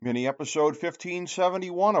Mini episode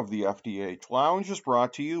 1571 of the FDH Lounge is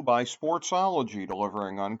brought to you by Sportsology,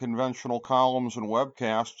 delivering unconventional columns and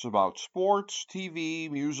webcasts about sports, TV,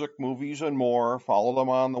 music, movies, and more. Follow them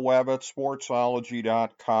on the web at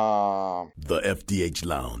sportsology.com. The FDH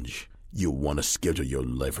Lounge. You want to schedule your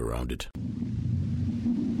life around it.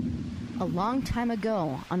 A long time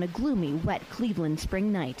ago, on a gloomy, wet Cleveland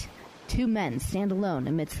spring night, two men stand alone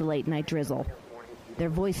amidst the late-night drizzle. Their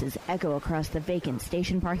voices echo across the vacant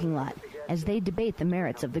station parking lot as they debate the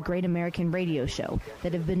merits of the great American radio show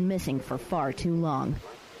that have been missing for far too long.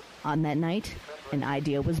 On that night, an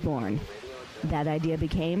idea was born. That idea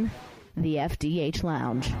became the FDH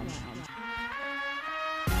Lounge.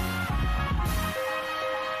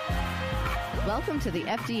 Welcome to the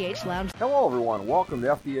FDH Lounge. Hello, everyone. Welcome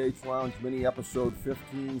to FDH Lounge mini episode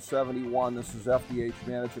 1571. This is FDH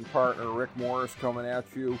managing partner Rick Morris coming at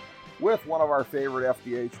you with one of our favorite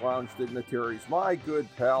FDH Lounge dignitaries, my good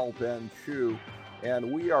pal Ben Chu,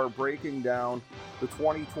 and we are breaking down the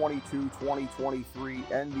 2022-2023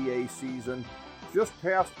 NBA season just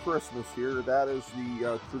past Christmas here. That is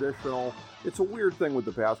the traditional, it's a weird thing with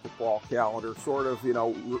the basketball calendar, sort of,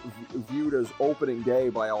 viewed as opening day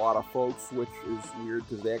by a lot of folks, which is weird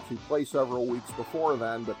because they actually play several weeks before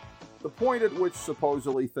then, but the point at which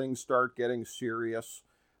supposedly things start getting serious,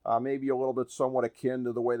 maybe a little bit somewhat akin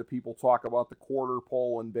to the way that people talk about the quarter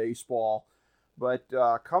pole in baseball. But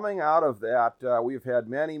coming out of that, we've had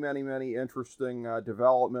many interesting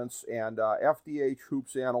developments, and FDH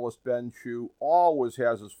Hoops analyst Ben Chu always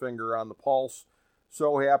has his finger on the pulse.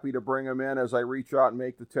 So happy to bring him in as I reach out and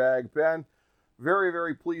make the tag. Ben,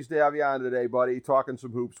 very pleased to have you on today, buddy, talking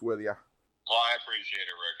some hoops with you. Well, I appreciate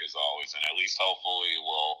it, Rick, as always, and at least hopefully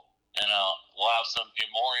we'll have some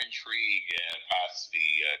more intrigue past the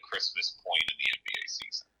Christmas point in the NBA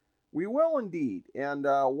season. We will indeed. And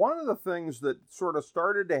one of the things that sort of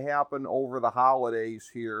started to happen over the holidays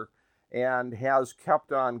here and has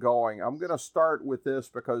kept on going, I'm going to start with this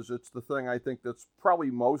because it's the thing I think that's probably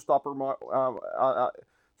most toward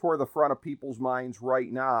the front of people's minds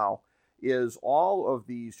right now, is all of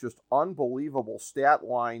these just unbelievable stat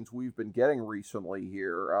lines we've been getting recently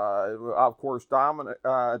here. Of course,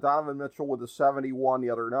 Donovan Mitchell with a 71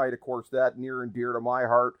 the other night. Of course, that near and dear to my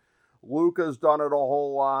heart. Luka's done it a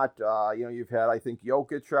whole lot. You've had, I think,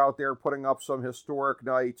 Jokic out there putting up some historic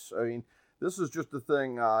nights. I mean, this is just the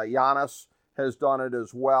thing. Giannis has done it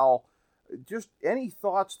as well. Just any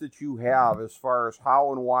thoughts that you have as far as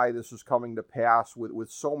how and why this is coming to pass with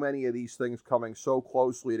so many of these things coming so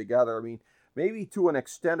closely together? I mean, maybe to an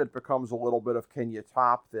extent it becomes a little bit of can you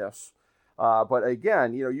top this? But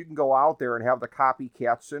again, you can go out there and have the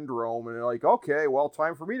copycat syndrome and you're like, okay, well,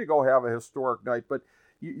 time for me to go have a historic night. But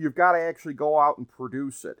you've got to actually go out and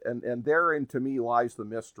produce it. And therein, to me, lies the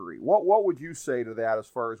mystery. What would you say to that as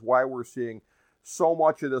far as why we're seeing so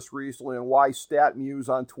much of this recently and why StatMuse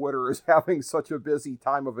on Twitter is having such a busy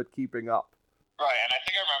time of it keeping up? Right, and I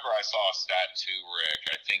think I remember I saw a stat too, Rick.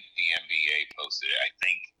 I think the NBA posted it. I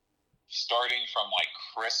think starting from like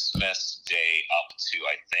Christmas Day up to,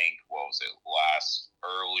 I think,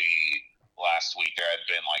 last week, there had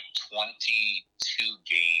been like 22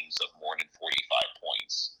 games of more than 45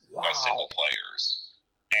 points by single players.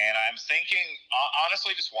 And I'm thinking,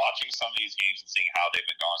 honestly, just watching some of these games and seeing how they've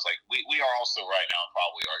been going, it's like we are also right now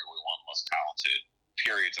probably arguably one of the most talented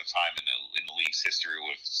periods of time in the league's history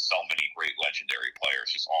with so many great legendary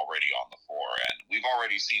players just already on the floor. And we've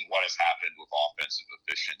already seen what has happened with offensive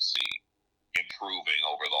efficiency improving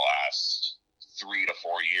over the last 3 to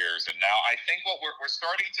 4 years. And now I think what we're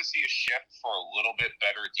starting to see a shift for a little bit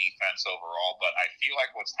better defense overall, but I feel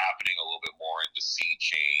like what's happening a little bit more in the sea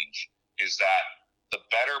change is that the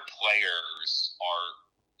better players are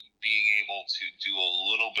being able to do a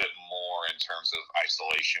little bit more in terms of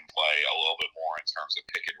isolation play, a little bit more in terms of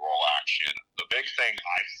pick and roll action. The big thing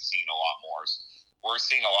I've seen a lot more is we're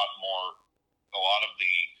seeing a lot of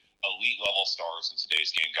the elite level stars in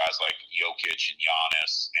today's game, guys like Jokic and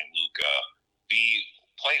Giannis and Luka, be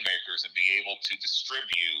playmakers and be able to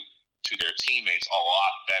distribute to their teammates a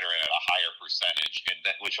lot better and at a higher percentage, and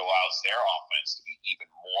that which allows their offense to be even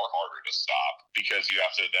more harder to stop because you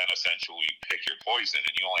have to then essentially pick your poison and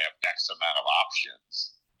you only have X amount of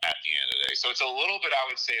options at the end of the day. So it's a little bit, I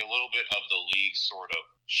would say, a little bit of the league sort of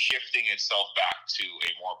shifting itself back to a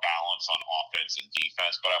more balance on offense and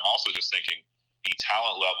defense. But I'm also just thinking the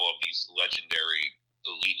talent level of these legendary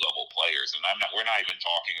elite level players, and we're not even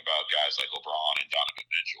talking about guys like LeBron and Donovan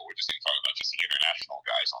Mitchell. We're just even talking about just the international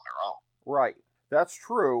guys on their own. Right, that's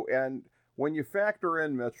true. And when you factor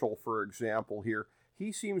in Mitchell, for example, here,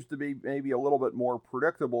 he seems to be maybe a little bit more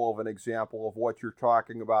predictable of an example of what you're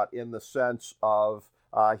talking about in the sense of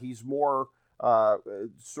He's more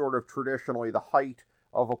sort of traditionally the height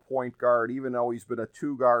of a point guard, even though he's been a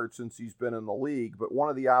two guard since he's been in the league. But one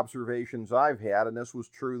of the observations I've had, and this was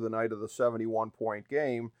true the night of the 71-point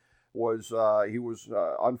game, was he was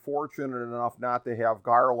unfortunate enough not to have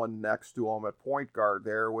Garland next to him at point guard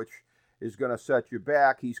there, which is going to set you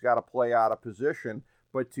back. He's got to play out of position.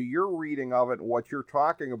 But to your reading of it and what you're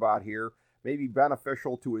talking about here, may be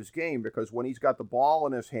beneficial to his game, because when he's got the ball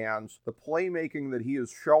in his hands, the playmaking that he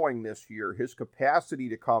is showing this year, his capacity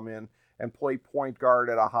to come in and play point guard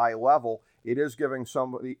at a high level, it is giving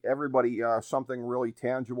everybody something really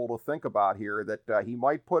tangible to think about here, that he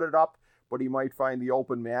might put it up, but he might find the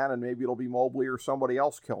open man, and maybe it'll be Mobley or somebody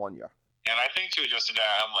else killing you. And I think, too, just and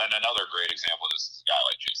another great example of this is a guy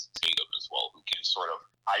like Jason Tatum as well, who can sort of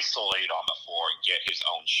isolate on the floor and get his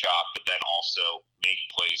own shot, but then also make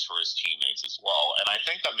plays for his teammates as well. And I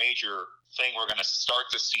think the major thing we're going to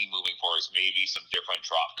start to see moving forward is maybe some different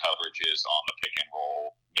drop coverages on the pick and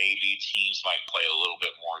roll. Maybe teams might play a little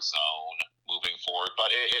bit more zone moving forward.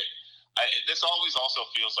 But this always also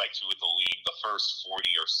feels like, too, with the league, the first 40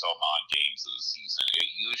 or so odd games of the season, it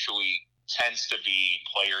usually tends to be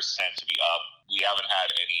players tend to be up. We haven't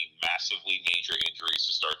had any massively major injuries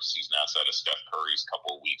to start the season outside of Steph Curry's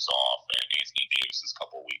couple of weeks off and Anthony Davis's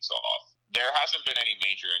couple of weeks off. There hasn't been any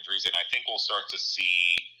major injuries, and I think we'll start to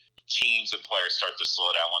see teams and players start to slow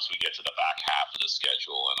down once we get to the back half of the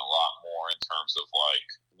schedule, and a lot more in terms of, like,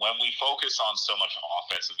 when we focus on so much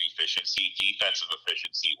offensive efficiency, defensive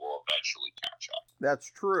efficiency will eventually catch up. That's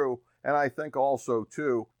true. And I think also,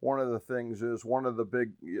 too, one of the things is one of the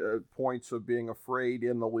big points of being afraid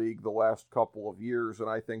in the league the last couple of years, and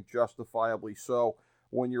I think justifiably so,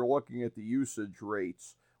 when you're looking at the usage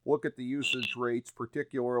rates. Look at the usage rates,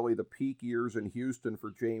 particularly the peak years in Houston for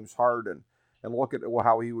James Harden, and look at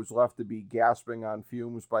how he was left to be gasping on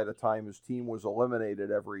fumes by the time his team was eliminated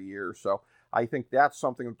every year. So I think that's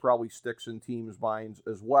something that probably sticks in teams' minds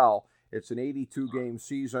as well. It's an 82-game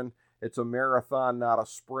season. It's a marathon, not a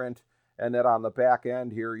sprint. And then on the back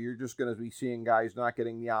end here, you're just going to be seeing guys not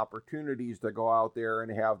getting the opportunities to go out there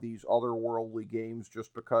and have these otherworldly games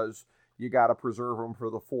just because you got to preserve them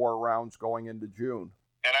for the 4 rounds going into June.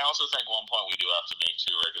 And I also think one point we do have to make,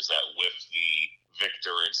 too, Rick, is that with the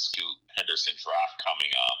Victor and Scoot Henderson draft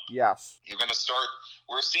coming up, yes,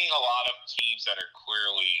 we're seeing a lot of teams that are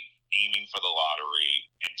clearly aiming for the lottery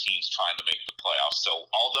and teams trying to make the playoffs. So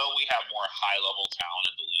although we have more high-level talent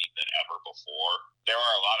in the league than ever before, there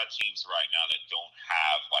are a lot of teams right now that don't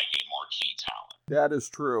have, like, a marquee talent. That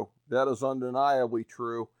is true. That is undeniably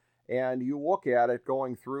true. And you look at it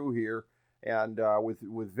going through here, and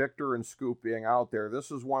with Victor and Scoop being out there, this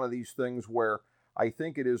is one of these things where I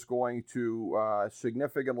think it is going to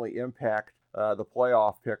significantly impact the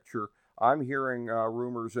playoff picture. I'm hearing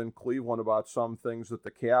rumors in Cleveland about some things that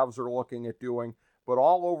the Cavs are looking at doing, but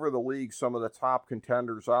all over the league, some of the top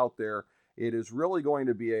contenders out there, it is really going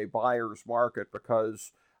to be a buyer's market,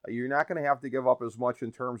 because you're not going to have to give up as much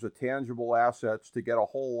in terms of tangible assets to get a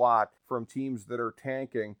whole lot from teams that are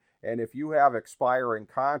tanking. And if you have expiring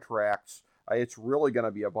contracts, it's really going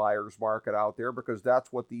to be a buyer's market out there, because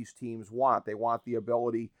that's what these teams want. They want the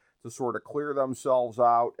ability to sort of clear themselves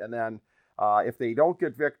out, and then if they don't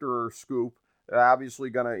get Victor or Scoop, they're obviously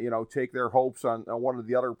going to, take their hopes on one of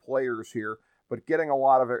the other players here. But getting a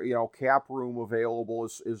lot of, cap room available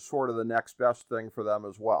is sort of the next best thing for them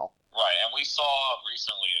as well. Right, and we saw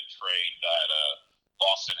recently a trade that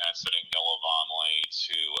Boston had sending Noah Vonleh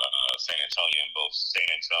to San Antonio, and both San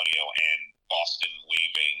Antonio and Boston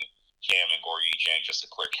waiving him and Gorgui Dieng just to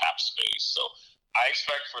clear cap space. So I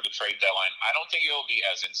expect for the trade deadline, I don't think it'll be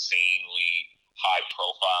as insanely high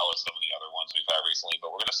profile as some of the other ones we've had recently, but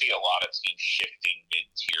we're going to see a lot of teams shifting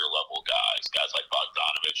mid-tier level guys like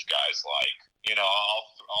Bogdanovich, guys like,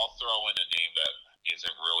 I'll throw in a name that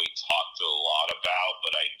isn't really talked a lot about,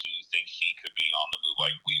 but I do think he could be on the move.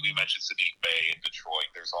 Like we mentioned Sadiq Bey in Detroit.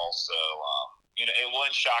 There's also, it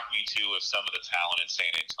wouldn't shock me too if some of the talent in San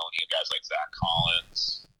Antonio, guys like Zach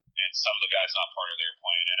Collins and some of the guys not part of their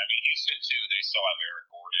plan. And I mean, Houston too, they still have Eric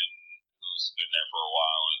Gordon, who's been there for a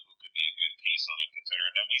while and who could be a good piece on it consider.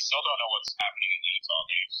 And then we still don't know what's happening in Utah.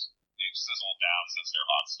 They've sizzled down since their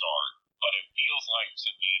hot start. But it feels like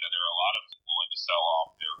to me that there are a lot of people willing to sell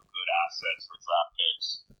off their good assets for draft picks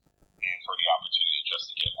and for the opportunity just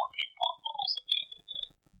to get more ping pong balls at the end of the day.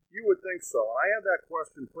 You would think so. I had that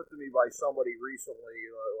question put to me by somebody recently,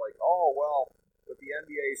 but the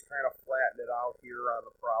NBA's kind of flattened it out here on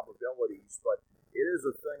the probabilities. But it is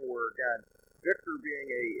a thing where, again, Victor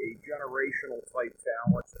being a generational type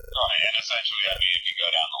talent. Right, and essentially, I mean, if you go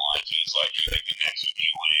down the line, it's like you think the next would be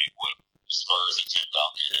Wade with Spurs and Tim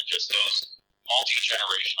Duncan, and just those multi-generational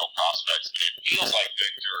generational prospects. And it feels like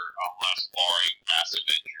Victor, unless barring massive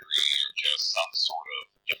injury or just some sort of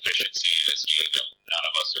deficiency in his game that none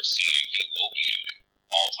of us are seeing, he will be an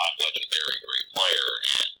all-time legendary great player.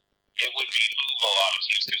 And it would behoove a lot of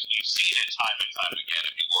teams, because we've seen it time and time again.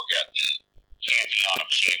 If you look at the pantheon of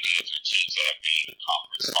champions or teams that have made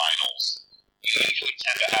conference finals, you usually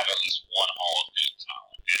tend to have at least one Hall of Fame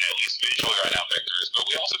talent. And at least visually right now, Victor is. But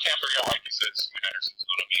we also can't forget, like you said, Scoot Henderson's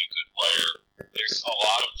going to be a good player. There's a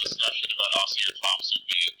lot of discussion about Oscar Thompson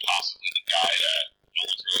being possibly the guy that no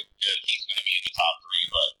one's really good. He's going to be in the top three,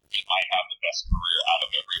 but he might have the best career out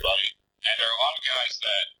of everybody. And there are a lot of guys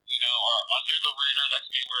that, are under the radar that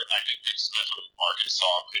could be where I think Nick Smith of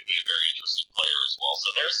Arkansas could be a very interesting player as well. So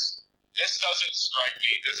this doesn't strike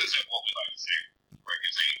me. This isn't what we like to say, Rick,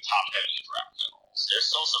 is a top-heavy draft at all. There's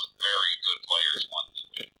still some very good players wanting to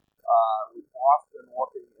win. With Boston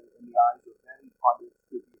looking in the eyes of many pundits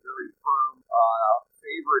to be a very firm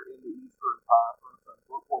favorite in the Eastern Conference, and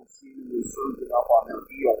Brooklyn seemingly surging up on their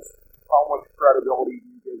heels. How much credibility do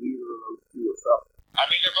you give either of those two assessments? I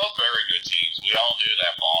mean, they're both very good teams. We all knew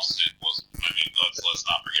that Boston was, let's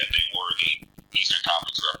not forget, they were the Eastern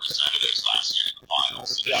Conference representatives last year in the finals,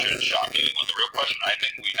 so they shouldn't shock anyone. The real question I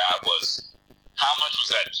think we had was, how much was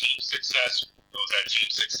that team success? Was that team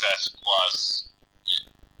success plus,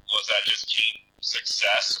 was that just team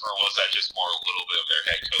success, or was that just more a little bit of their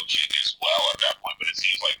head coaching as well at that point? But it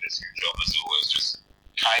seems like this year Joe Mazzulla has just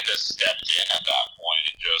kind of stepped in at that point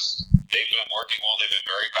and they've been working well. They've been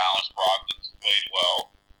very balanced. Brogdon's played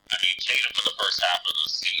well. I mean, Tatum for the first half of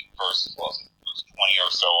the season, 20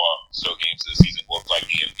 or so games of the season looked like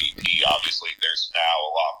the MVP. Obviously, there's now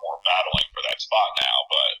a lot more battling for that spot now,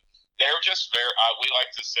 but they're just very. We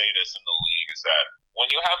like to say this in the league is that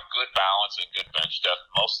when you have good balance and good bench depth,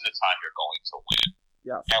 most of the time you're going to win.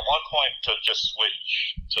 Yes. At one point, to just switch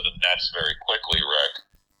to the Nets very quickly, Rick,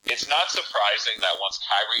 it's not surprising that once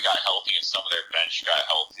Kyrie got healthy and some of their bench got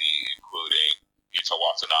healthy, including Yuta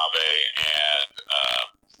Watanabe and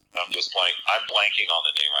I'm blanking on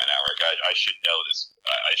the name right now, Rick. I should know this.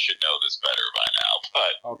 I should know this better by now.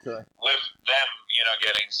 But okay, with them,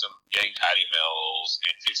 getting Patty Mills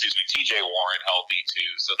and TJ Warren healthy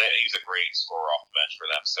too, so he's a great scorer off the bench for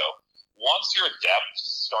them. So once your depth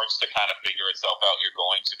starts to kind of figure itself out, you're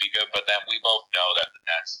going to be good. But then we both know that the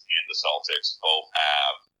Nets and the Celtics both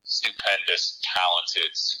have stupendous,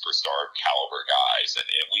 talented, superstar caliber guys. And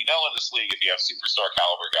we know in this league, if you have superstar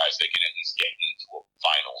caliber guys, they can at least get you to a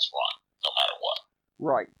finals run, no matter what.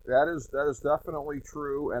 Right. That is definitely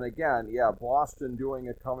true. And again, Boston doing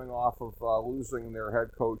it coming off of losing their head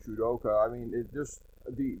coach, Udoka. I mean, it just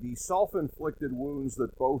the self-inflicted wounds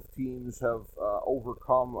that both teams have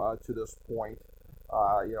overcome to this point,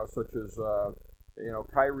 such as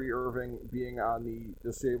Kyrie Irving being on the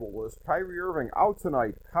disabled list. Kyrie Irving out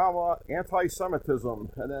tonight, anti-Semitism,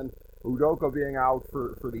 and then Udoka being out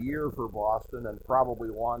for the year for Boston, and probably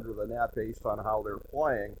longer than that based on how they're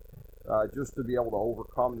playing. Just to be able to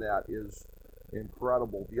overcome that is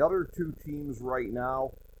incredible. The other two teams right now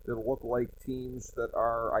that look like teams that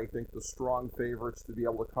are, I think, the strong favorites to be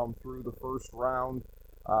able to come through the first round.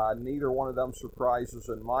 Neither one of them surprises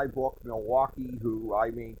in my book. Milwaukee, who I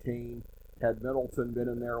maintain had Middleton been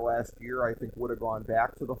in there last year, I think would have gone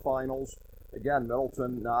back to the finals. Again,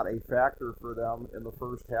 Middleton not a factor for them in the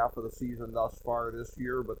first half of the season thus far this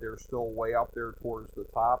year, but they're still way up there towards the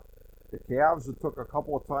top. The Cavs, it took a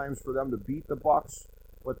couple of times for them to beat the Bucks,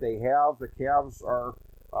 but they have. The Cavs are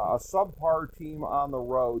a subpar team on the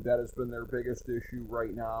road. That has been their biggest issue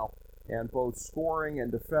right now. And both scoring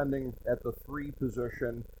and defending at the 3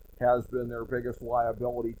 position has been their biggest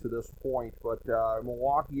liability to this point. But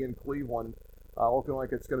Milwaukee and Cleveland looking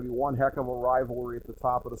like it's going to be one heck of a rivalry at the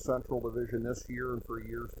top of the Central Division this year and for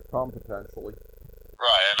years to come, potentially.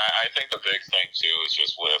 Right, and I think the big thing, too, is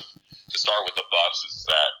just to start with the Bucks, is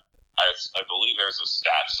that I believe there's a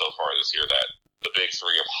stat so far this year that the big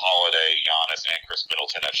three of Holiday, Giannis, and Chris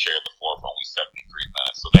Middleton have shared the floor for only 73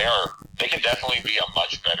 minutes. So they can definitely be a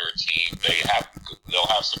much better team. They'll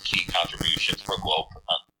have some key contributions. Brooke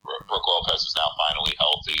Lopez is now finally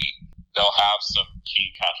healthy. They'll have some key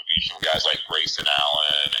contribution from guys like Grayson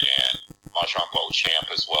Allen and Marchand Beauchamp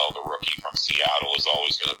as well. The rookie from Seattle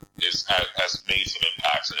has made some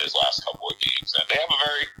impacts in his last couple of games. And they have a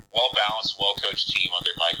very well-balanced, well-coached team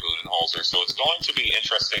under Mike Budenholzer. So it's going to be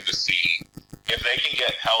interesting to see if they can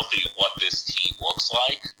get healthy what this team looks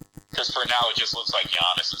like. Because for now, it just looks like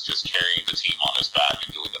Giannis is just carrying the team on his back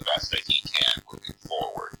and doing the best that he can moving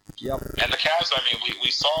forward. Yep. And the Cavs, I mean,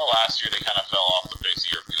 we saw last year they kind of fell off the face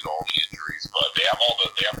of the earth due to all the injuries, but they have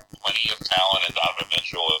plenty of talent, and Donovan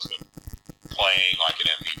Mitchell has been playing like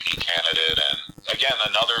an MVP candidate. And again,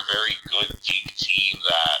 another another very good, deep team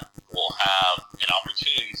that will have an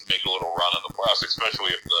opportunity to make a little run in the playoffs,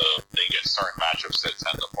 especially if they get certain matchups that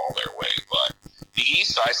tend to fall their way. But the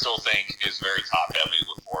East, I still think, is very top-heavy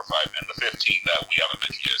with 4 or 5, and the 15 that we haven't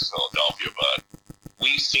mentioned yet is Philadelphia, but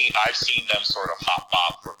I've seen them sort of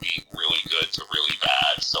hop-bop from being really good to really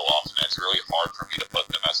bad so often. It's really hard for me to put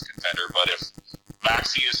them as a contender. But if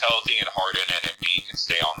Maxey is healthy and Harden and Embiid can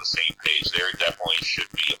stay on the same page, there definitely should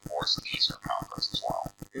be a force in the Eastern Conference as well.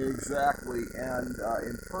 Exactly. And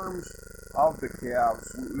in terms of the Cavs,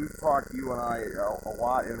 we've talked, you and I, a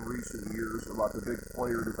lot in recent years about the big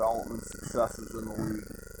player development successes in the league.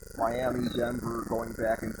 Miami, Denver, going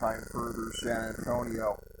back in time further, San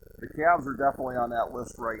Antonio. The Cavs are definitely on that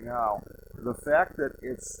list right now. The fact that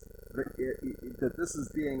that this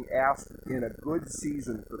is being asked in a good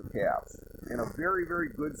season for the Cavs, in a very, very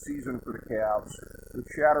good season for the Cavs, the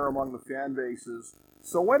chatter among the fan bases.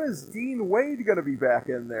 So when is Dean Wade going to be back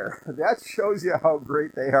in there? That shows you how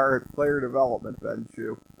great they are at player development, Ben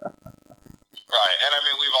Chu. Right, and I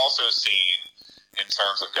mean, we've also seen, in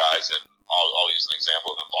terms of guys, and I'll use an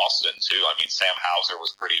example in Boston, too. I mean, Sam Hauser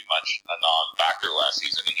was pretty much a non-factor last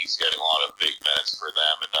season, and he's getting a lot of big minutes for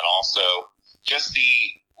them. And then also,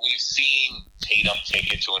 we've seen Tatum take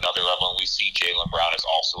it to another level, and we see Jaylen Brown has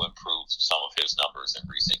also improved some of his numbers in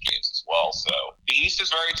recent games as well. So the East is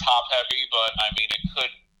very top-heavy, but, I mean,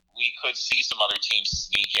 we could see some other teams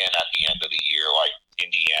sneak in at the end of the year, like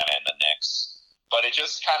Indiana and the Knicks. But it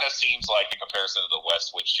just kind of seems like, in comparison to the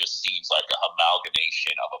West, which just seems like an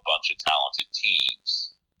amalgamation of a bunch of talented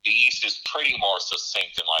teams, the East is pretty more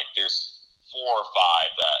succinct, and like there's 4 or 5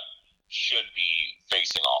 that should be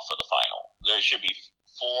facing off for the final. There should be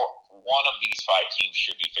one of these 5 teams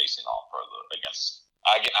should be facing off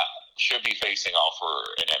should be facing off for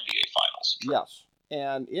an NBA Finals. Yes,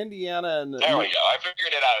 and Indiana and there we go. I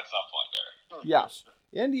figured it out at some point there. Yes.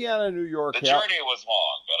 Indiana and New York. The journey was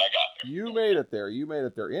long, but I got there. You made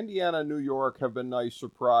it there. Indiana and New York have been nice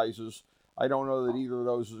surprises. I don't know that either of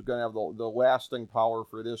those is going to have the lasting power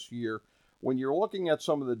for this year. When you're looking at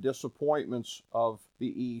some of the disappointments of the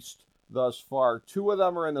East thus far, 2 of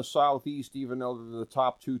them are in the Southeast, even though they're the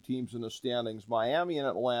top 2 teams in the standings, Miami and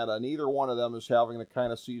Atlanta. Neither one of them is having the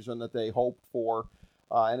kind of season that they hoped for.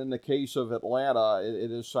 And in the case of Atlanta,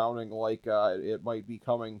 it is sounding like it might be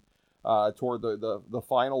coming toward the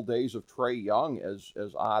final days of Trae Young, as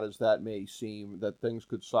odd as that may seem, that things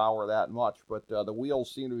could sour that much. But the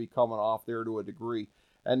wheels seem to be coming off there to a degree.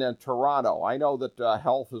 And then Toronto. I know that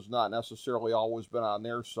health has not necessarily always been on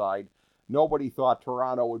their side. Nobody thought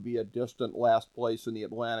Toronto would be a distant last place in the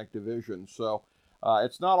Atlantic Division. So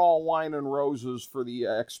it's not all wine and roses for the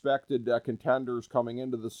expected contenders coming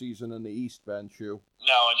into the season in the East, Ben Chu.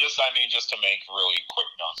 No, and just to make really quick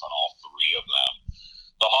notes on all 3 of them.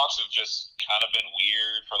 The Hawks have just kind of been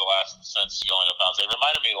weird for the last, since going to bounce. They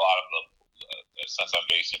reminded me a lot of since I'm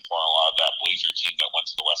based in Florida, a lot of that Blazer team that went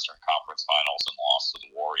to the Western Conference Finals and lost to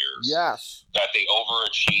the Warriors. Yes. That they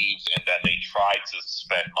overachieved, and then they tried to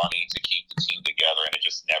spend money to keep the team together, and it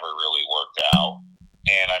just never really worked out.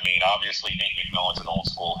 And, I mean, obviously, Nate McMillan's an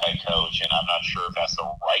old-school head coach, and I'm not sure if that's the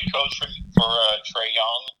right coach for Trae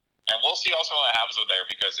Young. And we'll see also what happens with there,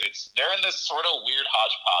 because they're in this sort of weird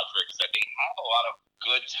hodgepodge, Rick, that they have a lot of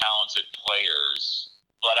good, talented players,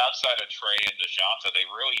 but outside of Trae and DeJounte, they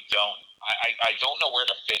really don't. I don't know where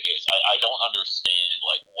the fit is. I don't understand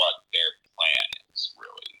what their plan is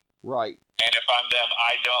really. Right. And if I'm them,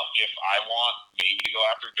 if I want maybe to go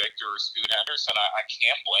after Victor or Scoot Henderson, I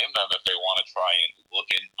can't blame them if they want to try and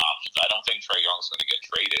look in options. I don't think Trae Young's going to get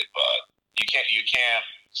traded, but you can't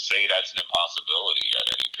say that's an impossibility at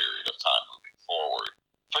any period of time moving forward.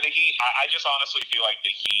 For the Heat, I just honestly feel like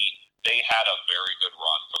the Heat, they had a very good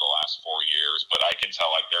run for the last 4 years, but I can tell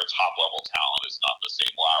their top level talent is not the same.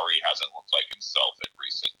 Lowry hasn't looked like himself in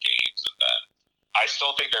recent games, and then I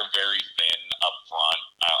still think they're very thin up front.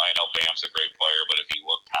 I know Bam's a great player, but if you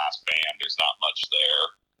look past Bam, there's not much there.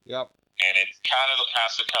 Yep. And it kind of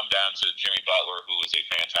has to come down to Jimmy Butler, who is a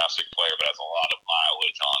fantastic player, but has a lot of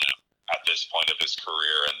mileage on him at this point of his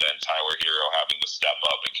career, and then Tyler Hero having to step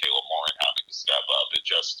up and Caleb Morin having to step up.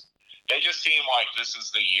 They just seem like this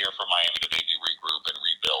is the year for Miami to maybe regroup and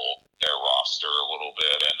rebuild their roster a little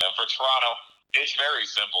bit. And then for Toronto, it's very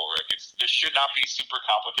simple, Rick. This should not be super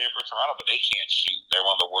complicated for Toronto, but they can't shoot. They're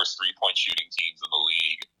one of the worst three-point shooting teams in the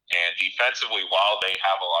league. And defensively, while they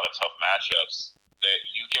have a lot of tough matchups, that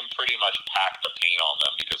you can pretty much pack the paint on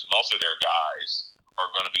them because most of their guys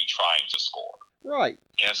are going to be trying to score. Right.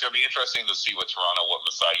 And it's going to be interesting to see what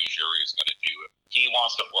Masai Ujiri is going to do. If he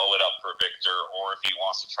wants to blow it up for Victor, or if he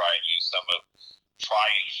wants to try and use some of try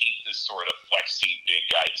and keep this sort of flexy big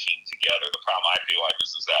guy team together. The problem I feel like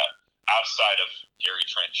is that outside of Gary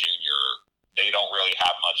Trent Jr., they don't really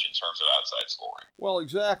have much in terms of outside scoring. Well,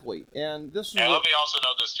 exactly. And this is. And let me also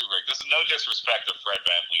note this too, Rick. This is no disrespect to Fred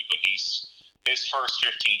VanVleet, but his first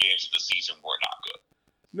 15 games of the season were not good.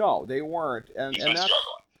 No, they weren't. And He's been that's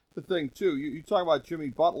struggling. the thing, too. You talk about Jimmy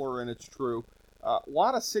Butler, and it's true. A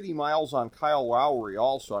lot of city miles on Kyle Lowry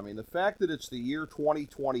also. I mean, the fact that it's the year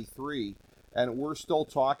 2023 and we're still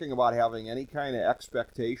talking about having any kind of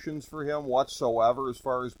expectations for him whatsoever as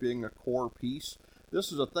far as being a core piece.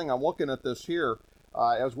 This is a thing, I'm looking at this here,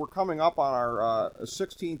 as we're coming up on our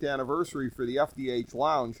 16th anniversary for the FDH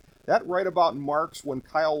Lounge. That right about marks when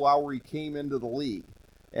Kyle Lowry came into the league.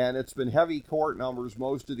 And it's been heavy court numbers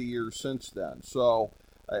most of the years since then. So,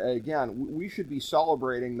 again, we should be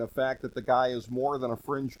celebrating the fact that the guy is more than a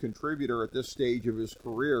fringe contributor at this stage of his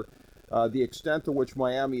career. The extent to which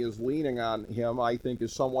Miami is leaning on him, I think,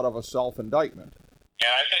 is somewhat of a self-indictment.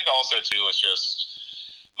 And I think also, too, it's just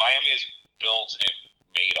Miami has built and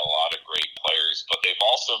made a lot of great players, but they've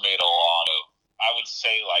also made a lot of, I would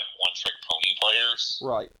say, like one-trick pony players.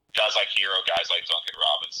 Right. Guys like Hero, guys like Duncan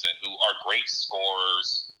Robinson, who are great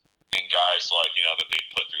scorers, and guys like, that they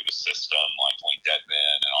put through the system, like Dwayne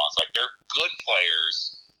Dedman and all. It's like they're good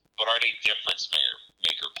players, but are they difference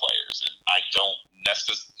maker players? And I don't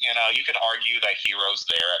necessarily, you can argue that Hero's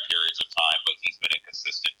there at periods of time, but he's been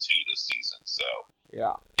inconsistent too this season. So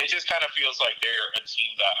yeah, it just kind of feels like they're a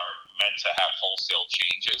team that are meant to have wholesale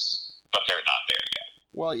changes, but they're not there yet.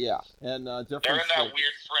 Well, yeah, and they're in that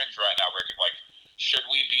weird fringe right now, Rick. Like, should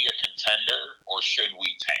we be a contender or should we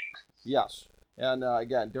tank? Yes, and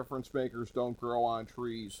again, difference makers don't grow on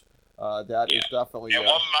trees. That is definitely. And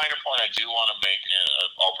one minor point I do want to make, and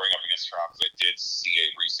I'll bring up against Toronto because I did see a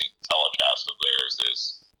recent telecast of theirs, is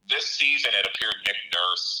this season it appeared Nick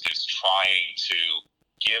Nurse is trying to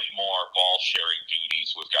give more ball-sharing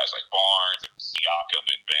duties with guys like Barnes and Siakam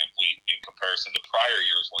and VanVleet in comparison to prior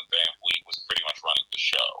years when VanVleet was pretty much running the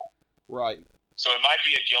show. Right. So it might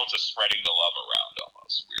be a guilt of spreading the love around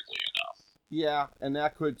almost, weirdly enough. Yeah, and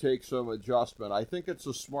that could take some adjustment. I think it's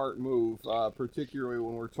a smart move, particularly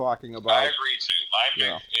when we're talking about... I agree, too. My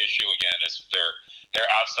big issue, again, is their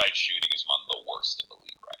outside shooting is one of the worst in the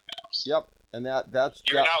league right now. So yep, and that's...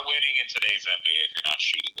 You're not winning in today's NBA if you're not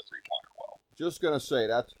shooting the three-pointer well. Just going to say,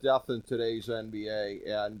 that's death in today's NBA,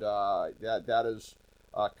 and that is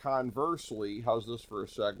conversely, how's this for a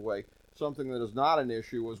segue, something that is not an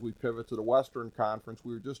issue as we pivot to the Western Conference.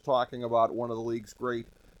 We were just talking about one of the league's great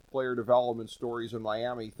player development stories in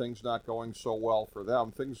Miami, things not going so well for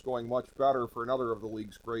them, things going much better for another of the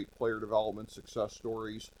league's great player development success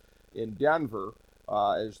stories in Denver,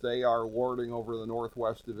 as they are lording over the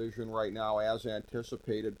Northwest Division right now as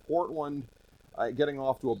anticipated. Portland getting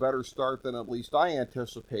off to a better start than at least I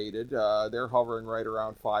anticipated. They're hovering right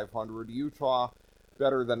around 500. Utah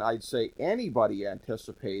better than I'd say anybody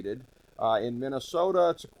anticipated. In Minnesota,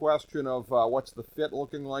 it's a question of what's the fit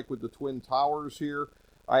looking like with the Twin Towers here.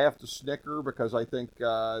 I have to snicker because I think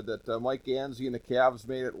that Mike Gansey and the Cavs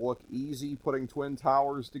made it look easy putting Twin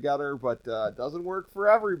Towers together, but it doesn't work for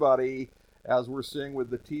everybody, as we're seeing with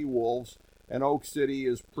the T-Wolves. And Oak City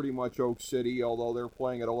is pretty much Oak City, although they're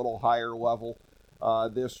playing at a little higher level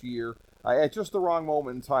this year. At just the wrong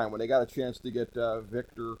moment in time when they got a chance to get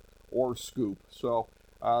Victor or Scoop. So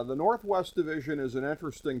the Northwest Division is an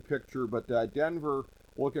interesting picture, but Denver,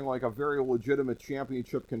 looking like a very legitimate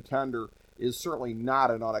championship contender, is certainly not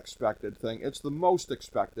an unexpected thing. It's the most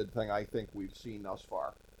expected thing I think we've seen thus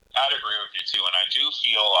far. I'd agree with you, too, and I do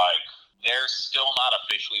feel like they're still not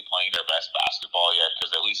officially playing their best basketball yet,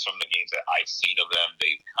 because at least from the games that I've seen of them,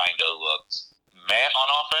 they've kind of looked meh on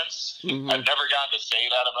offense. Mm-hmm. I've never gotten to say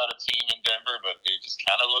that about a team in Denver, but they just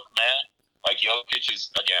kind of look meh. Like Jokic is,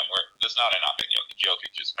 again, there's not a knock on Jokic.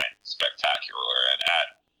 Jokic is spectacular, and at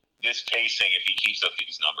this pacing, if he keeps up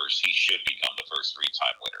these numbers, he should become the first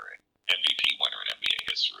three-time winner, MVP winner in NBA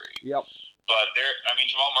history. Yep. But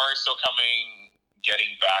Jamal Murray's still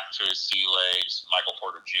getting back to his sea legs. Michael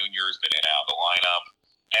Porter Jr. has been in and out of the lineup.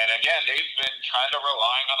 And again, they've been kind of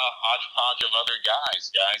relying on a hodgepodge of other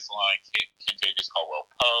guys like Kentavious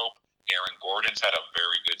Caldwell-Pope. Aaron Gordon's had a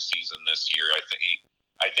very good season this year.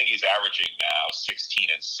 I think he's averaging now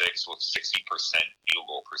 16 and 6 with 60% field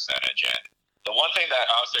goal percentage. And the one thing that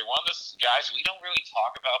I would say, one of the guys we don't really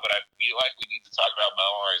talk about, but I feel like we need to talk about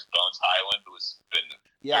more is Bones Highland, who has been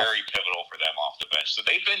very pivotal for them off the bench. So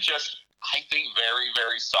they've been just, I think, very,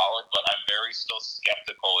 very solid, but I'm very still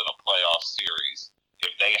skeptical in a playoff series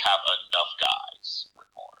if they have enough guys,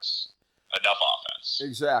 Rick Morris, enough offense.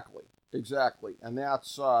 Exactly. And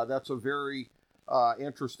that's a very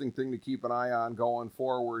interesting thing to keep an eye on going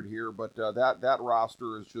forward here. But that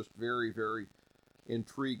roster is just very, very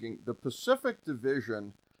intriguing. The Pacific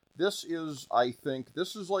Division, I think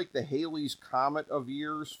this is like the Halley's Comet of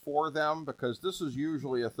years for them, because this is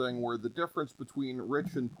usually a thing where the difference between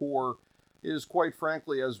rich and poor is, quite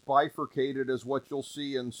frankly, as bifurcated as what you'll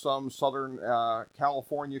see in some Southern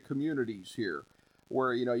California communities here,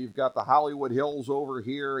 where, you've got the Hollywood Hills over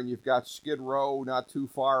here and you've got Skid Row not too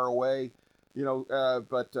far away,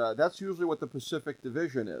 but that's usually what the Pacific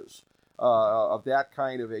Division is, of that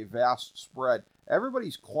kind of a vast spread.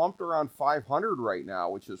 Everybody's clumped around 500 right now,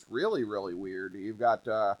 which is really, really weird. You've got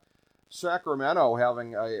Sacramento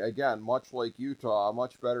having, again, much like Utah, a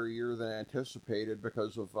much better year than anticipated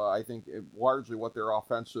because of, I think, largely what their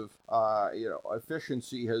offensive,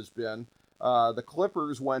 efficiency has been. The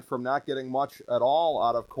Clippers went from not getting much at all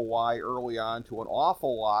out of Kawhi early on to an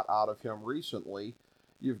awful lot out of him recently.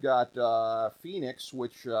 You've got Phoenix,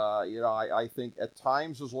 which, I think at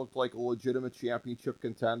times has looked like a legitimate championship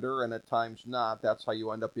contender, and at times not. That's how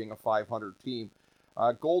you end up being a 500 team.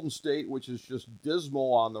 Golden State, which is just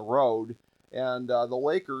dismal on the road, and the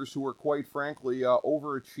Lakers, who are quite frankly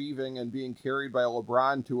overachieving and being carried by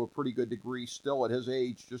LeBron to a pretty good degree still at his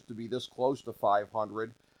age, just to be this close to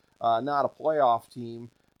 500. Not a playoff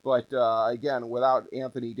team. But, again, without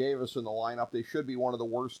Anthony Davis in the lineup, they should be one of the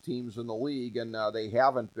worst teams in the league, and they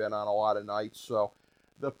haven't been on a lot of nights. So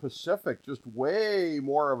the Pacific, just way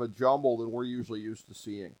more of a jumble than we're usually used to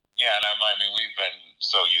seeing. Yeah, and I mean, we've been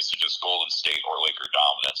so used to just Golden State or Laker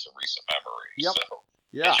dominance in recent memory. Yep. So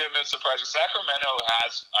yeah. It should have been surprising. Sacramento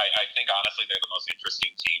has, I think, honestly, they're the most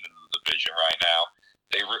interesting team in the division right now.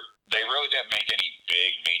 They really didn't make any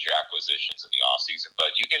big major acquisitions in the offseason,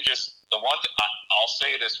 but you can just I'll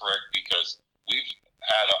say this, Rick, because we've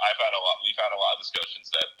had a lot of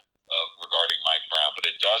discussions that regarding Mike Brown, but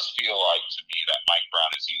it does feel like to me that Mike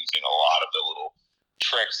Brown is using a lot of the little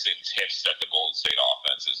tricks and tips that the Golden State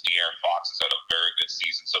offense is. De'Aaron Fox has had a very good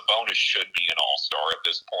season. Sabonis should be an all-star at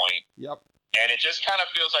this point. Yep. And it just kind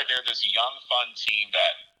of feels like they're this young, fun team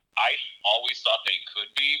that I always thought they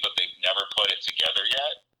could be, but they've never put it together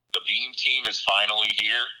yet. The Beam team is finally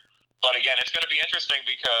here. But again, it's going to be interesting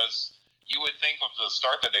because you would think of the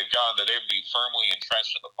start that they've gotten that they'd be firmly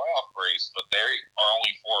entrenched in the playoff race, but they are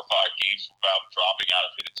only 4 or 5 games without dropping out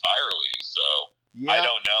of it entirely. So yeah. I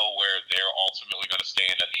don't know where they're ultimately going to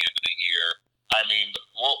stand at the end of the year. I mean,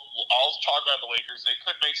 I'll talk about the Lakers. They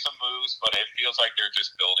could make some moves, but it feels like they're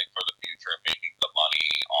just building for the future and making the money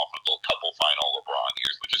off of the couple final LeBron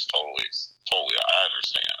years, which is totally, I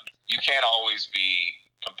understand. You can't always be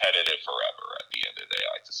competitive forever at the end of the day,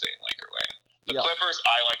 I like to say in Lakerland. The Clippers,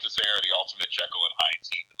 I like to say, are the ultimate Jekyll and Hyde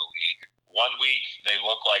team in the league. 1 week, they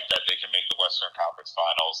look like that they can make the Western Conference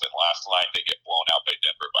Finals, and last night they get blown out by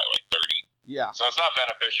Denver by like 30. Yeah. So it's not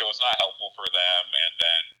beneficial. It's not helpful for them. And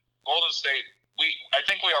then Golden State, I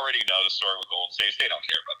think we already know the story with Golden State. They don't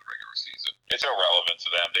care about the regular season. It's irrelevant to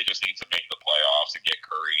them. They just need to make the playoffs and get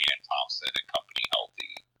Curry and Thompson and company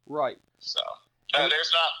healthy. Right. So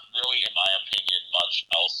there's not really, in my opinion, much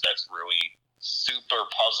else that's really super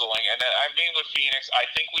puzzling. And I mean, with Phoenix, I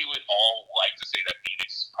think we would all like to say that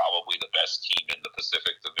Phoenix is probably the best team in the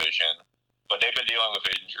Pacific Division. But they've been dealing with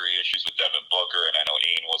injury issues with Devin Booker, and I know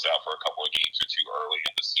Aiden was out for a couple of games or two early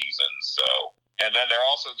in the season. So, and then they're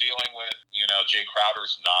also dealing with, Jay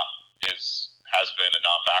Crowder's has been a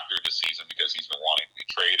non-factor this season because he's been wanting to be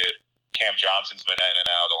traded. Cam Johnson's been in and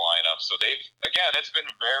out of the lineup. So it's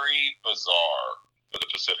been very bizarre for the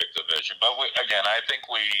Pacific Division. But I think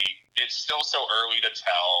it's still so early to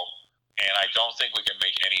tell, and I don't think we can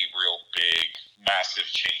make any real big, massive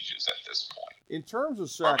changes at this point. In terms of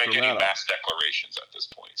Sacramento, or make any mass declarations at this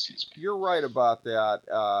point, excuse me. You're right about that,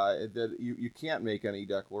 that you can't make any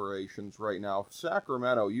declarations right now.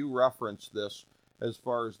 Sacramento, you referenced this as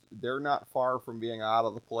far as they're not far from being out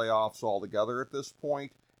of the playoffs altogether at this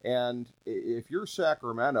point. And if you're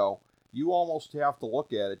Sacramento, you almost have to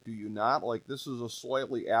look at it, do you not? Like, this is a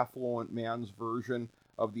slightly affluent man's version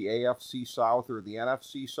of the AFC South or the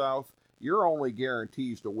NFC South. You're only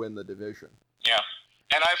guarantees to win the division. Yeah.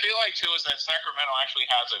 And I feel like, too, is that Sacramento actually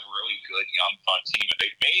has a really good, young, fun team. And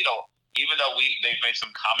they've made, even though they've made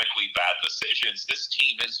some comically bad decisions, this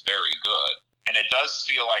team is very good. And it does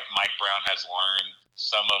feel like Mike Brown has learned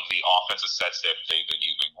some of the offensive sets that they've been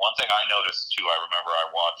using. One thing I noticed, too, I remember I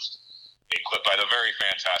watched a clip by the very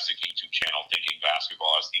fantastic YouTube channel Thinking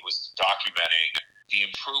Basketball as he was documenting the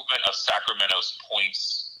improvement of Sacramento's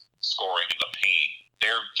points scoring in the paint.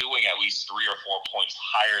 They're doing at least 3 or 4 points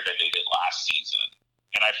higher than they did last season.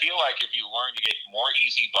 And And I feel like if you learn to get more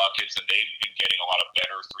easy buckets, and they've been getting a lot of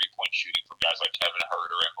better three-point shooting from guys like Kevin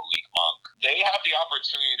Huerter and Malik Monk, they have the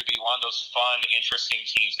opportunity to be one of those fun, interesting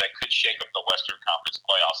teams that could shake up the Western Conference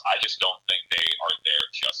playoffs. I just don't think they are there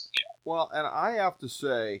just yet. Well, and I have to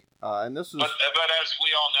say, and this is... But as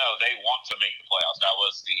we all know, they want to make the playoffs. That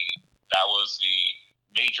was the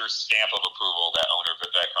major stamp of approval that owner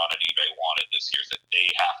Vivek Ranadive wanted this year, that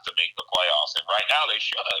they have to make the playoffs. And right now they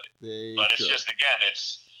should. It's just, again,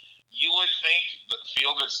 you would think the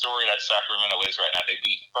feel-good story that Sacramento is right now, they'd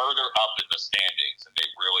be further up in the standings, and they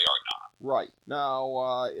really are not. Right.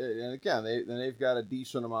 Now, and again, they've got a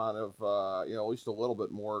decent amount of, at least a little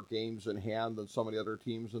bit more games in hand than some of the other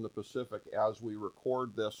teams in the Pacific as we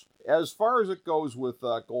record this. As far as it goes with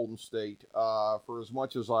Golden State, for as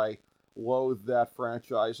much as I loathe that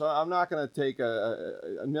franchise, I'm not going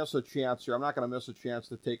to miss a chance here. I'm not going to miss a chance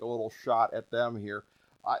to take a little shot at them here.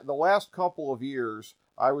 The last couple of years,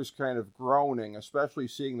 I was kind of groaning, especially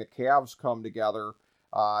seeing the Cavs come together,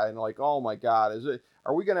 and like, oh my God,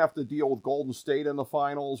 are we going to have to deal with Golden State in the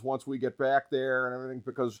finals once we get back there and everything?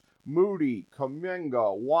 Because Moody,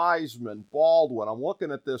 Kuminga, Wiseman, Baldwin, I'm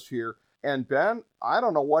looking at this here, and Ben, I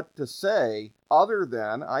don't know what to say other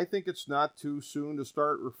than I think it's not too soon to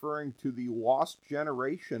start referring to the lost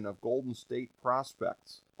generation of Golden State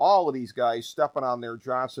prospects. All of these guys stepping on their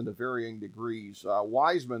Johnson to varying degrees.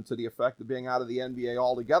 Wiseman to the effect of being out of the NBA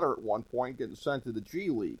altogether at one point, getting sent to the G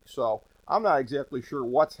League. So I'm not exactly sure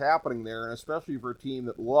what's happening there, and especially for a team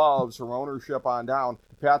that loves, from ownership on down,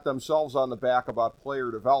 to pat themselves on the back about player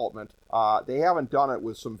development. They haven't done it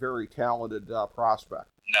with some very talented prospects.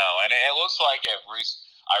 No, and it looks like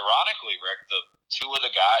ironically, Rick, the two of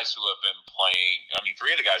the guys who have been playing,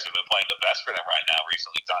 three of the guys who have been playing the best for them right now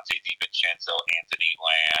recently, Dante DiVincenzo, Anthony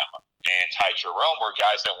Lamb, and Ty Jerome, were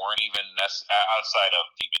guys that weren't even outside of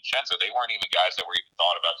DiVincenzo. They weren't even guys that were even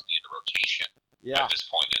thought about to be in the rotation at this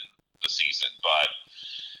point in the season. But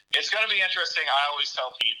it's going to be interesting. I always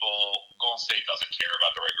tell people Golden State doesn't care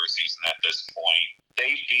about the regular season at this point.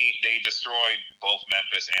 They destroyed both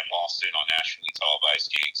Memphis and Boston on nationally televised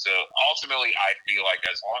games. So ultimately, I feel like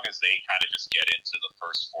as long as they kind of just get into the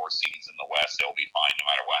first four seeds in the West, they'll be fine no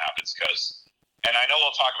matter what happens. And I know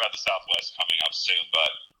we'll talk about the Southwest coming up soon, but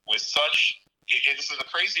with this is the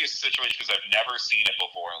craziest situation because I've never seen it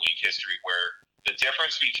before in league history, where the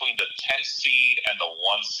difference between the 10th seed and the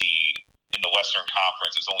 1 seed in the Western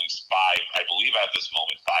Conference is only 5, I believe at this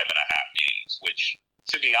moment, 5.5 games, which,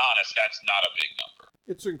 to be honest, that's not a big number.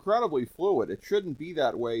 It's incredibly fluid. It shouldn't be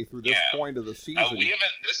that way through this point of the season.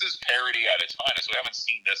 This is parity at its finest. We haven't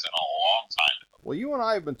seen this in a long time. Well, you and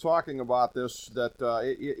I have been talking about this, that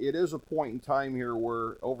it is a point in time here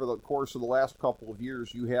where over the course of the last couple of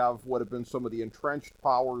years, you have what have been some of the entrenched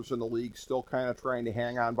powers in the league still kind of trying to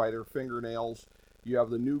hang on by their fingernails. You have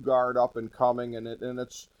the new guard up and coming, and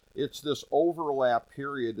it's this overlap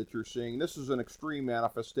period that you're seeing. This is an extreme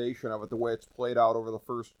manifestation of it, the way it's played out over the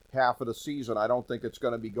first half of the season. I don't think it's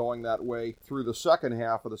going to be going that way through the second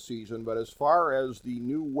half of the season. But as far as the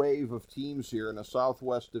new wave of teams here in the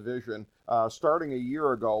Southwest Division, starting a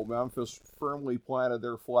year ago, Memphis firmly planted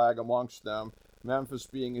their flag amongst them. Memphis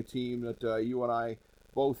being a team that you and I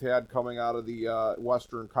both had coming out of the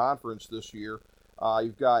Western Conference this year.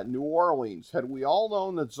 You've got New Orleans. Had we all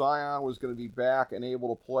known that Zion was going to be back and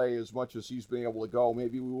able to play as much as he's been able to go,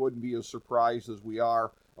 maybe we wouldn't be as surprised as we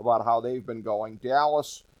are about how they've been going.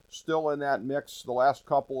 Dallas, still in that mix the last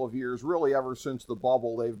couple of years. Really ever since the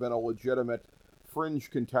bubble, they've been a legitimate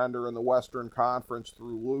fringe contender in the Western Conference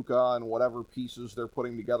through Luka and whatever pieces they're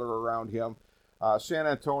putting together around him. San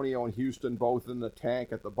Antonio and Houston both in the tank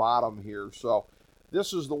at the bottom here. So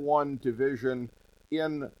this is the one division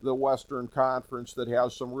in the Western Conference that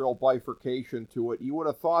has some real bifurcation to it. You would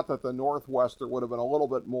have thought that the Northwest there would have been a little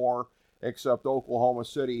bit more, except Oklahoma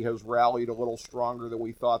City has rallied a little stronger than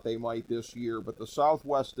we thought they might this year. But the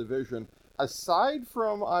Southwest Division, aside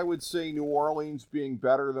from, I would say, New Orleans being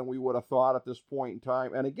better than we would have thought at this point in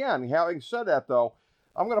time, and again, having said that, though,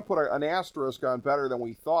 I'm going to put an asterisk on better than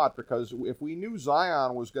we thought, because if we knew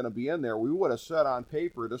Zion was going to be in there, we would have said on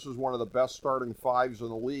paper this is one of the best starting fives in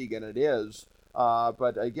the league, and it is.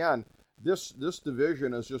 But again, this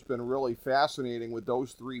division has just been really fascinating with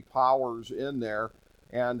those three powers in there,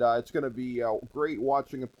 and it's going to be great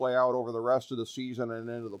watching it play out over the rest of the season and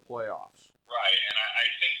into the playoffs. Right, and I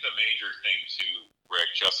think the major thing too,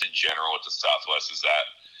 Rick, just in general with the Southwest, is that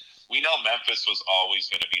we know Memphis was always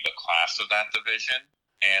going to be the class of that division,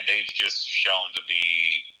 and they've just shown to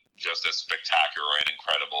be just as spectacular and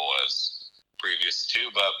incredible as previous two.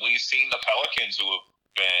 But we've seen the Pelicans, who have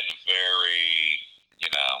been very,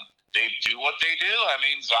 they do what they do. I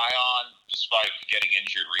mean, Zion, despite getting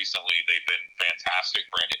injured recently, they've been fantastic.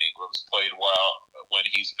 Brandon Ingram's played well when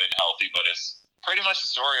he's been healthy, but it's pretty much the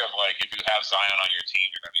story of, like, if you have Zion on your team,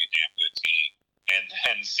 you're going to be a damn good team. And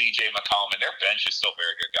then C.J. McCollum, and their bench is still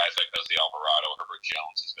very good. Guys like Jose Alvarado, Herbert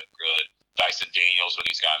Jones has been good. Dyson Daniels, when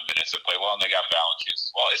he's gotten minutes to play well, and they got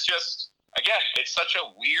Valanciunas. Well, it's just, again, it's such a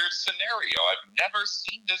weird scenario. I've never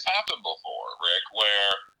seen this happen before, Rick,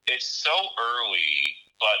 where it's so early,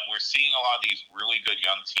 but we're seeing a lot of these really good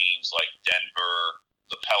young teams like Denver,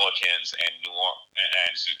 the Pelicans, and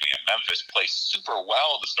Memphis play super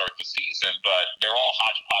well to start the season, but they're all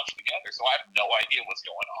hodgepodge together, so I have no idea what's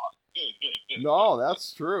going on. No,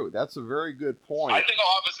 that's true. That's a very good point. I think a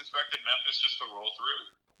lot of us expected Memphis just to roll through.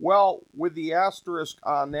 Well, with the asterisk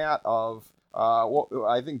on that of,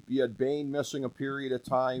 I think you had Bane missing a period of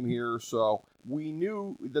time here, so we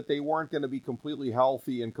knew that they weren't going to be completely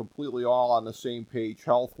healthy and completely all on the same page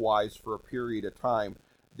health-wise for a period of time.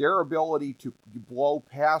 Their ability to blow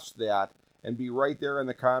past that and be right there in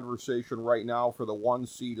the conversation right now for the 1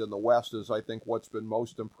 seed in the West is, I think, what's been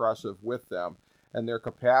most impressive with them, and their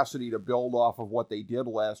capacity to build off of what they did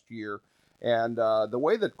last year. And the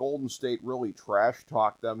way that Golden State really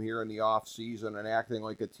trash-talked them here in the offseason and acting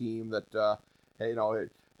like a team that,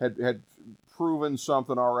 had proven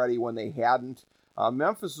something already when they hadn't.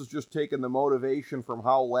 Memphis has just taken the motivation from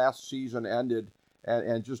how last season ended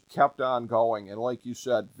and just kept on going. And like you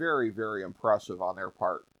said, very, very impressive on their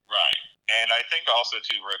part. Right. And I think also,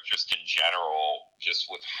 too, Rick, just in general, just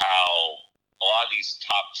with how a lot of these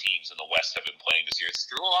top teams in the West have been playing this year, it's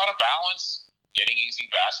through a lot of balance, getting easy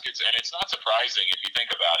baskets. And it's not surprising if you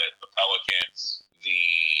think about it. The Pelicans, the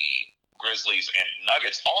Grizzlies, and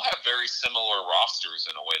Nuggets all have very similar rosters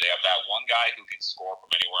in a way. They have that one guy who can score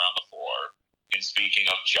from anywhere on the floor. And speaking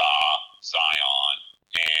of Zion,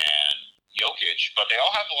 and Jokic, but they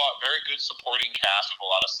all have a very good supporting cast with a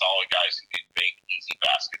lot of solid guys who can make easy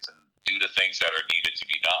baskets and do the things that are needed to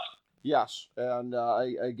be done. Yes, and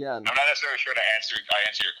again, I'm not necessarily sure I answer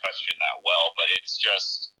your question that well, but it's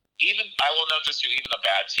just, I will note this too, even the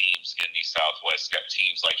bad teams in the Southwest, got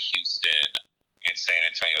teams like Houston and San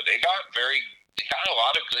Antonio, they got a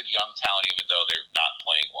lot of good young talent, even though they're not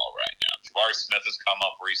playing well right now. Jabari Smith has come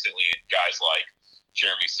up recently, and guys like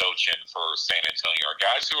Jeremy Sochin for San Antonio are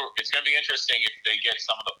guys who it's going to be interesting if they get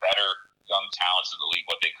some of the better young talents in the league,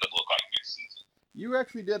 what they could look like next season. You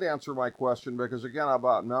actually did answer my question because, again,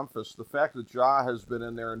 about Memphis, the fact that Ja has been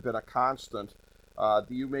in there and been a constant,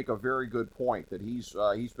 you make a very good point that he's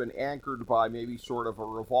been anchored by maybe sort of a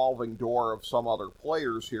revolving door of some other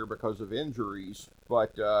players here because of injuries,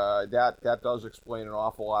 but that does explain an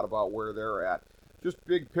awful lot about where they're at. Just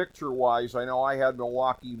big picture-wise, I know I had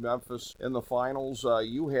Milwaukee, Memphis in the finals.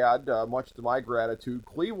 You had, much to my gratitude,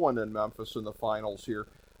 Cleveland and Memphis in the finals here.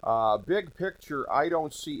 Big picture, I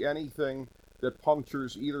don't see anything that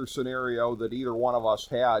punctures either scenario that either one of us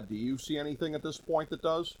had. Do you see anything at this point that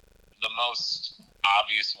does? The most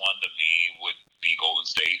obvious one to me would be Golden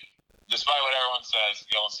State. Despite what everyone says,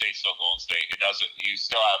 Golden State's still Golden State. You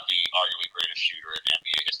still have the arguably greatest shooter in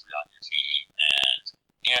NBA history on your team. And,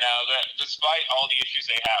 despite all the issues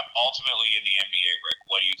they have, ultimately in the NBA, Rick,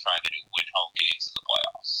 what are you trying to do? Win home games in the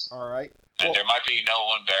playoffs. All right. And there might be no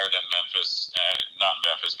one better than Memphis, not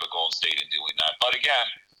Memphis, but Golden State in doing that. But again,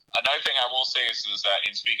 another thing I will say is that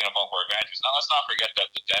in speaking of home court advantages, now let's not forget that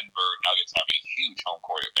the Denver Nuggets have a huge home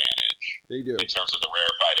court advantage. They do. In terms of the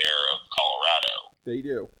rarefied air of Colorado. They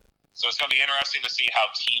do. So it's going to be interesting to see how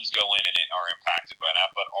teams go in and are impacted by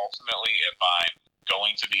that. But ultimately, if I'm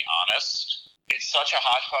going to be honest, it's such a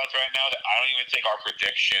hodgepodge right now that I don't even think our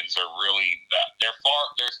predictions are really that. They're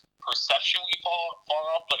perceptually far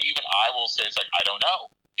off, but even I will say it's like, I don't know.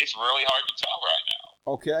 It's really hard to tell right now.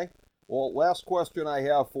 Okay. Well, last question I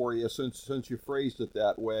have for you, since you phrased it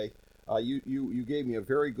that way, you gave me a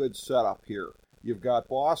very good setup here. You've got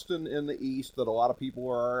Boston in the East that a lot of people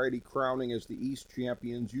are already crowning as the East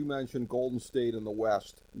champions. You mentioned Golden State in the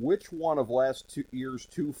West. Which one of last year's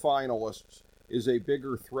two finalists is a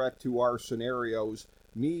bigger threat to our scenarios?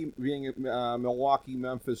 Me being Milwaukee,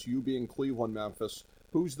 Memphis, you being Cleveland, Memphis.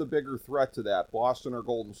 Who's the bigger threat to that, Boston or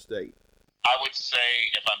Golden State? I would say,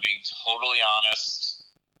 if I'm being totally honest,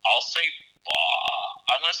 I'm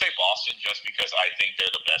going to say Boston just because I think they're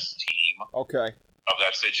the best team. Okay. Of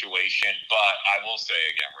that situation, but I will say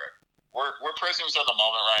again, Rick, we're prisoners of the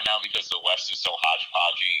moment right now because the West is so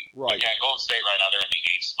hodgepodgey. Right. Again, Golden State right now, they're in the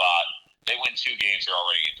 8th spot. They win 2 games, they're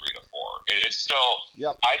already in 3 to 4. It's still,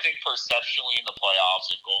 yep. I think perceptually in the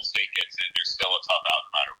playoffs, if Golden State gets in, they're still a tough out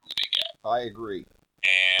no matter who they get. I agree.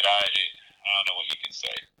 And I don't know what you can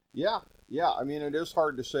say. Yeah, Yeah, I mean, it is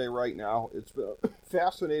hard to say right now. It's been a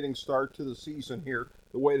fascinating start to the season here,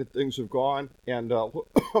 the way that things have gone. And,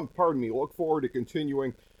 pardon me, look forward to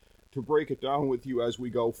continuing to break it down with you as we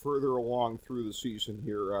go further along through the season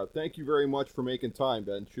here. Thank you very much for making time,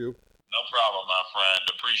 Ben Chu. No problem, my friend.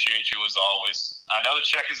 Appreciate you as always. I know the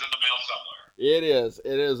check is in the mail somewhere. It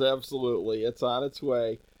is, absolutely. It's on its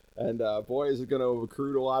way. And boy, is it going to have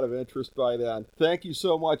accrued a lot of interest by then. Thank you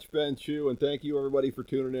so much, Ben Chu, and thank you everybody for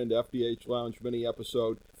tuning in to FDH Lounge mini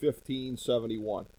episode 1571.